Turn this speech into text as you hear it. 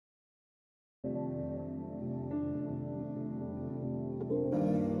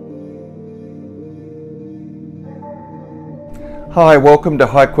Hi, welcome to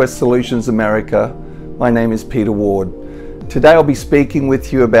HighQuest Solutions America. My name is Peter Ward. Today I'll be speaking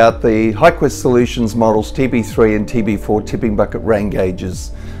with you about the HighQuest Solutions models TB3 and TB4 tipping bucket rain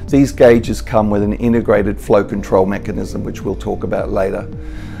gauges. These gauges come with an integrated flow control mechanism, which we'll talk about later.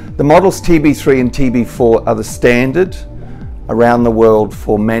 The models TB3 and TB4 are the standard around the world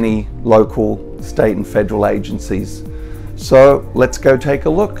for many local, state and federal agencies. So let's go take a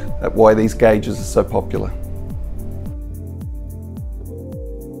look at why these gauges are so popular.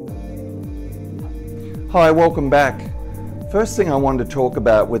 Hi, welcome back. First thing I wanted to talk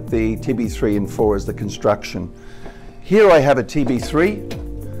about with the TB3 and 4 is the construction. Here I have a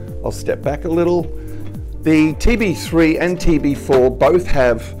TB3. I'll step back a little. The TB3 and TB4 both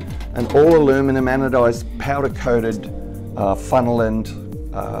have an all aluminum anodized powder coated funnel and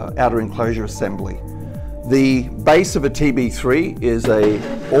outer enclosure assembly. The base of a TB3 is a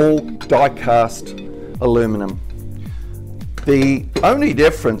all die cast aluminum. The only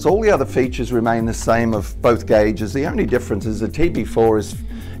difference, all the other features remain the same of both gauges. The only difference is the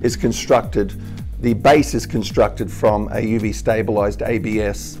TB4 is constructed, the base is constructed from a UV stabilized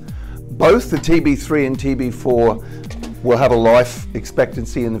ABS. Both the TB3 and TB4 will have a life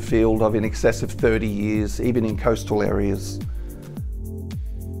expectancy in the field of in excess of 30 years, even in coastal areas.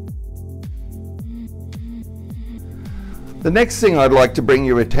 The next thing I'd like to bring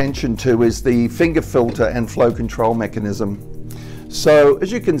your attention to is the finger filter and flow control mechanism. So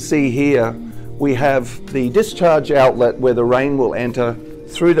as you can see here, we have the discharge outlet where the rain will enter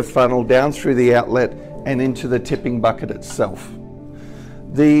through the funnel, down through the outlet and into the tipping bucket itself.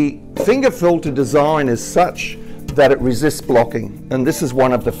 The finger filter design is such that it resists blocking, and this is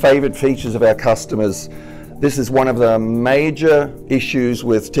one of the favorite features of our customers. This is one of the major issues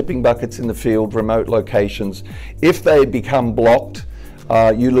with tipping buckets in the field, remote locations. If they become blocked,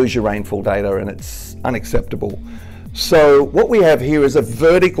 you lose your rainfall data and it's unacceptable. So what we have here is a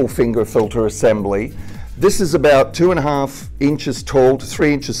vertical finger filter assembly. This is about 2.5 inches tall to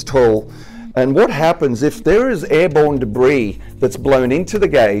 3 inches tall. And what happens if there is airborne debris that's blown into the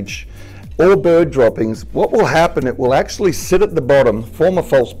gauge or bird droppings, what will happen, it will actually sit at the bottom, form a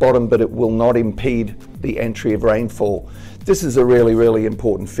false bottom, but it will not impede the entry of rainfall. This is a really, really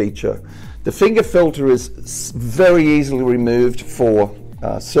important feature. The finger filter is very easily removed for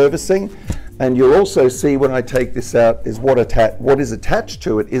servicing. And you'll also see when I take this out is what is attached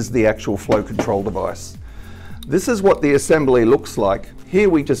to it is the actual flow control device. This is what the assembly looks like. Here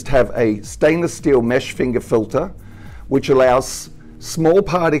we just have a stainless steel mesh finger filter, which allows small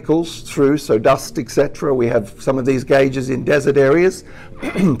particles through, so dust, etc. We have some of these gauges in desert areas,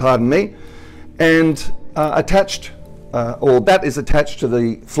 pardon me, and that is attached to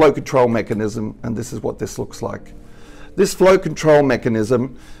the flow control mechanism, and this is what this looks like. This flow control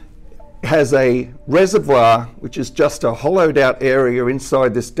mechanism has a reservoir, which is just a hollowed out area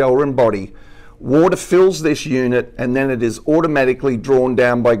inside this Delrin body. Water fills this unit and then it is automatically drawn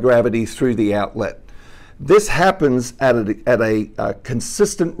down by gravity through the outlet. This happens at a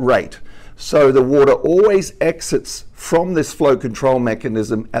consistent rate. So the water always exits from this flow control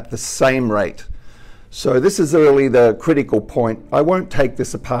mechanism at the same rate. So this is really the critical point. I won't take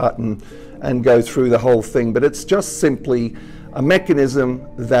this apart and go through the whole thing, but it's just simply a mechanism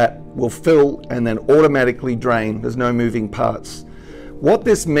that will fill and then automatically drain. There's no moving parts. What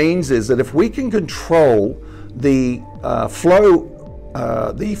this means is that if we can control the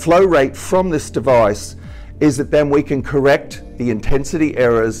flow rate from this device, is that then we can correct the intensity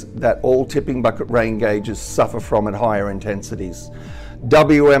errors that all tipping bucket rain gauges suffer from at higher intensities.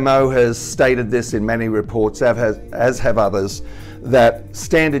 WMO has stated this in many reports, as have others, that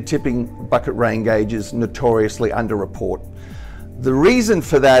standard tipping bucket rain gauges notoriously underreport. The reason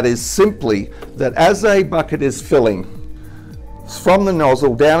for that is simply that as a bucket is filling from the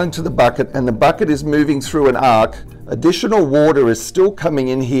nozzle down into the bucket and the bucket is moving through an arc, additional water is still coming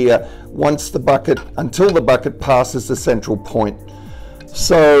in here until the bucket passes the central point.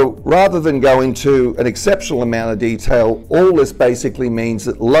 So rather than go into an exceptional amount of detail, all this basically means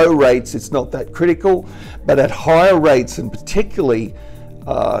that low rates, it's not that critical, but at higher rates, and particularly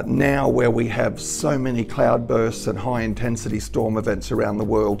now where we have so many cloud bursts and high intensity storm events around the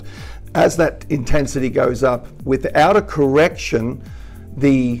world, as that intensity goes up, without a correction,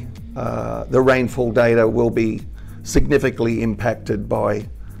 the rainfall data will be significantly impacted by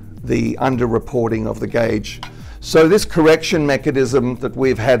the underreporting of the gauge. So this correction mechanism that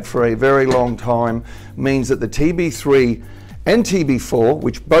we've had for a very long time means that the TB3 and TB4,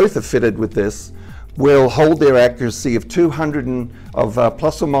 which both are fitted with this, will hold their accuracy of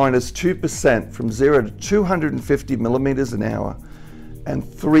plus or minus 2% from 0 to 250 millimeters an hour and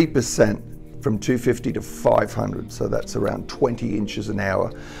 3% from 250 to 500, so that's around 20 inches an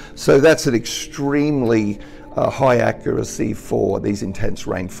hour. So that's an extremely high accuracy for these intense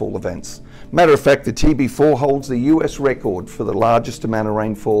rainfall events. Matter of fact, the TB4 holds the US record for the largest amount of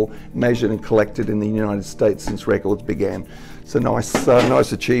rainfall measured and collected in the United States since records began. It's a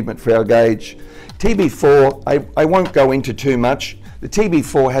nice achievement for our gauge. TB4, I won't go into too much. The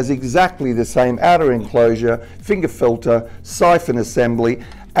TB4 has exactly the same outer enclosure, finger filter, siphon assembly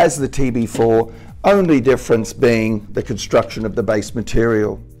as the TB4, only difference being the construction of the base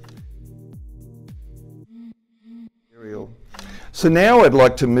material. So now I'd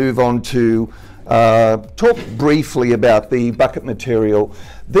like to move on to talk briefly about the bucket material.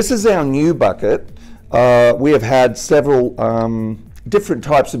 This is our new bucket. We have had several different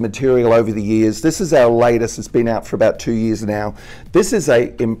types of material over the years. This is our latest. It's been out for about 2 years now. This is a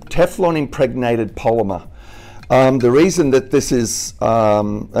Teflon impregnated polymer. The reason that this is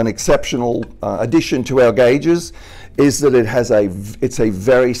an exceptional addition to our gauges is that it's a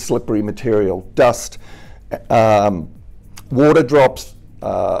very slippery material. Dust, water drops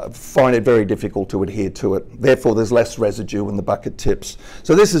find it very difficult to adhere to it. Therefore, there's less residue in the bucket tips.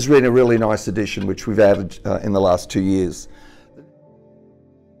 So this has been a really nice addition which we've added in the last 2 years.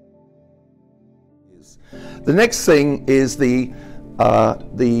 The next thing is the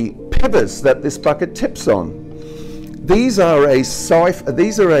pivots that this bucket tips on. These are a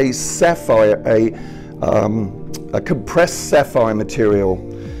sapphire, a compressed sapphire material,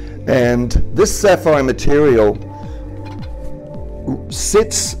 and this sapphire material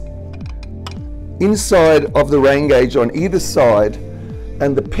sits inside of the rain gauge on either side,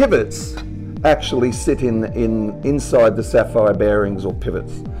 and the pivots actually sit inside the sapphire bearings or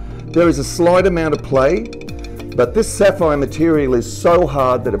pivots. There is a slight amount of play, but this sapphire material is so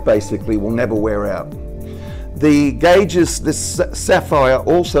hard that it basically will never wear out. The gauges, this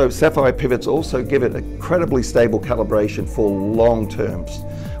sapphire pivots also give it incredibly stable calibration for long terms.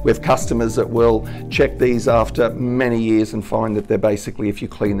 We have customers that will check these after many years and find that they're basically, if you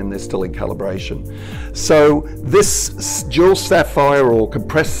clean them, they're still in calibration. So this dual sapphire or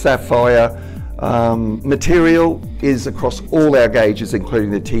compressed sapphire material is across all our gauges,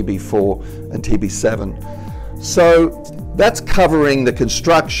 including the TB4 and TB7. So that's covering the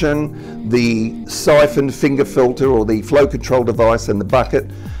construction, the siphon finger filter or the flow control device, and the bucket.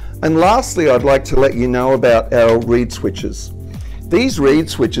 And lastly, I'd like to let you know about our reed switches. These reed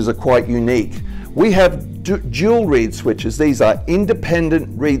switches are quite unique. We have dual reed switches. These are independent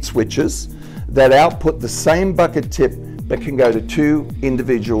reed switches that output the same bucket tip but can go to 2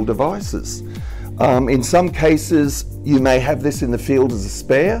 individual devices. In some cases, you may have this in the field as a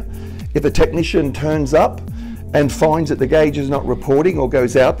spare. If a technician turns up and finds that the gauge is not reporting or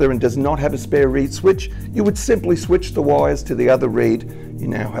goes out there and does not have a spare reed switch, you would simply switch the wires to the other reed. You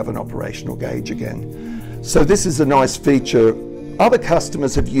now have an operational gauge again. So this is a nice feature. Other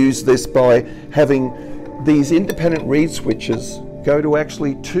customers have used this by having these independent reed switches go to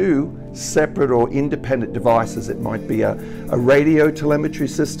actually 2 separate or independent devices. It might be a radio telemetry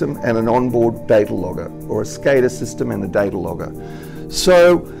system and an onboard data logger, or a SCADA system and a data logger.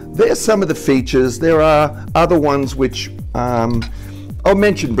 So there's some of the features. There are other ones which I'll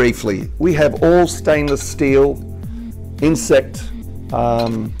mention briefly. We have all stainless steel insect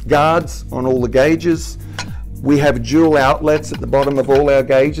guards on all the gauges. We have dual outlets at the bottom of all our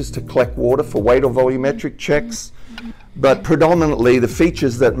gauges to collect water for weight or volumetric checks. But predominantly the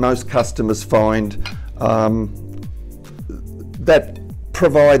features that most customers find that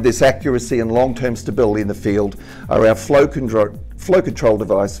provide this accuracy and long-term stability in the field are our flow control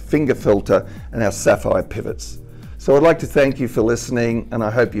device, finger filter, and our sapphire pivots. So I'd like to thank you for listening, and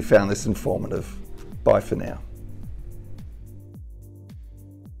I hope you found this informative. Bye for now.